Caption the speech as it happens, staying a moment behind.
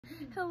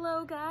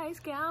Hello guys,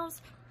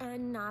 gals,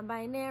 and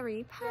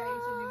non-binary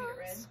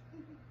pals.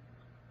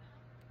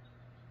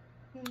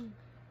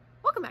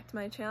 Welcome back to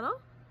my channel.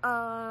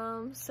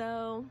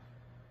 So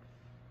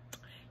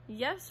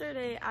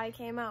yesterday I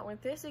came out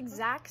with this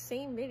exact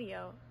same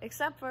video,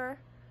 except for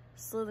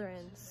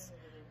Slytherins.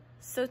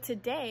 So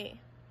today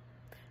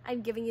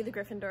I'm giving you the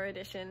Gryffindor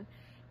edition,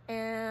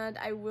 and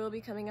I will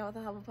be coming out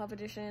with a Hufflepuff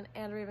edition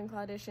and a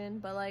Ravenclaw edition,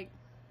 but like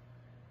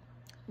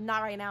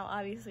not right now,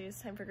 obviously.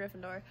 It's time for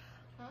Gryffindor.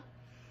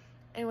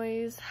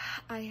 Anyways,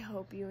 I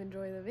hope you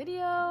enjoy the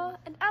video,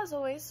 and as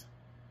always,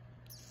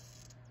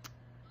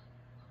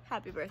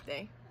 happy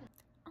birthday.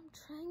 I'm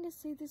trying to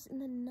say this in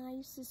the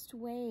nicest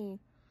way,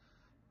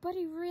 but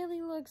he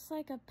really looks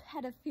like a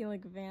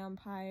pedophilic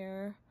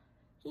vampire.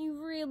 He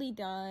really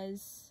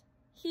does.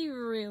 He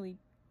really...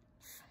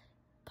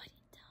 But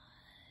he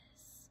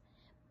does.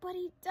 But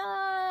he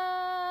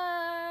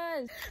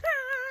does!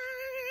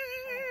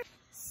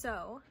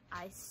 So,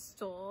 I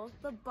stole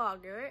the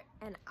boggart,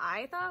 and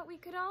I thought we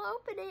could all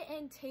open it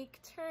and take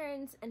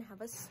turns and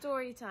have a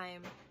story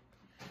time.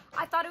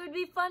 I thought it would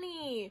be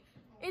funny.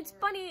 It's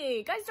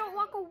funny. Guys, don't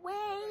walk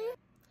away.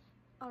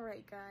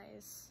 Alright,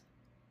 guys.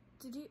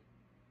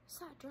 Is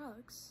that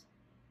drugs?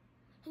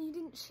 And you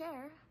didn't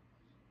share?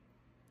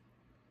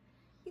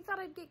 You thought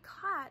I'd get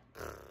caught?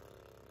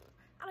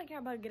 I don't care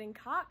about getting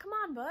caught. Come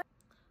on, bud.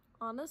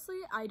 Honestly,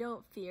 I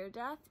don't fear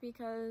death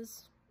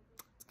because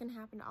it's gonna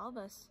happen to all of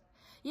us.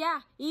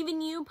 Yeah,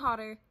 even you,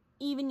 Potter.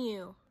 Even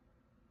you.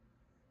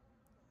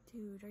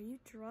 Dude, are you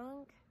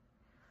drunk?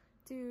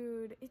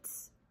 Dude,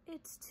 it's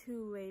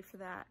too late for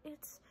that.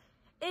 It's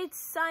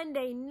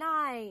Sunday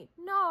night.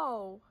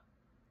 No.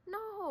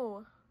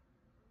 No.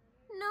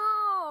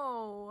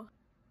 No.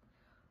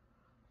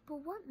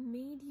 But what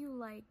made you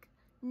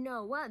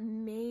what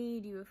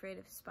made you afraid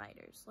of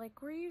spiders?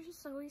 Like, were you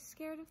just always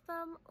scared of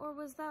them? Or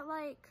was that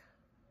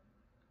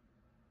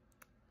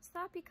is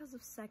that because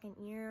of second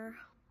year?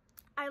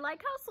 I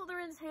like how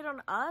Slytherins hate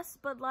on us,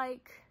 but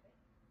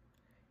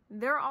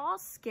they're all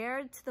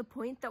scared to the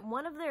point that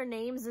one of their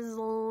names is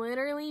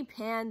literally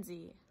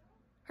Pansy.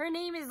 Her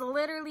name is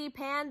literally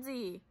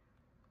Pansy.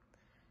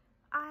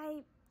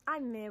 I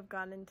may have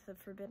gone into the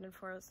Forbidden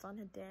Forest on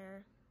a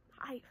dare.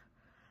 I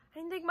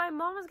didn't think my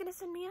mom was gonna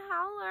send me a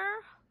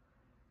howler.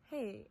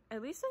 Hey,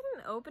 at least I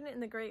didn't open it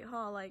in the Great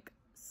Hall like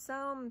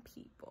some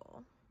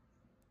people.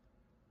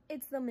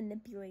 It's the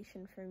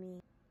manipulation for me.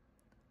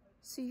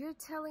 So you're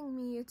telling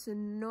me it's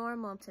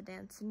normal to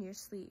dance in your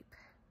sleep?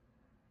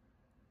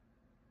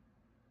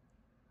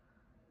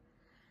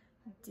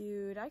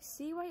 Dude, I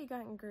see why you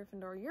got in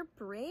Gryffindor. You're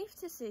brave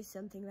to say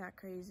something that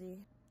crazy.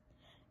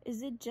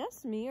 Is it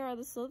just me, or are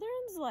the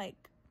Slytherins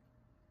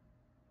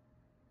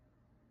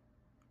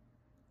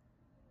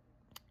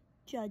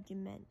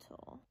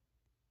judgmental?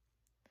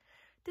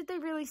 Did they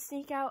really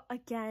sneak out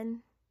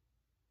again?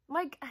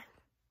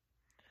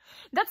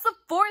 That's the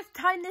 4th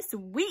time this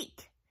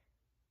week!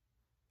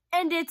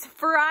 And it's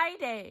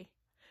Friday.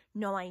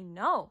 No, I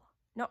know.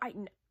 No,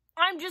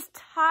 I'm just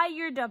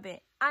tired of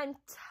it. I'm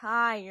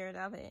tired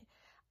of it.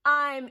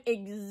 I'm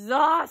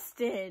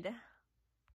exhausted.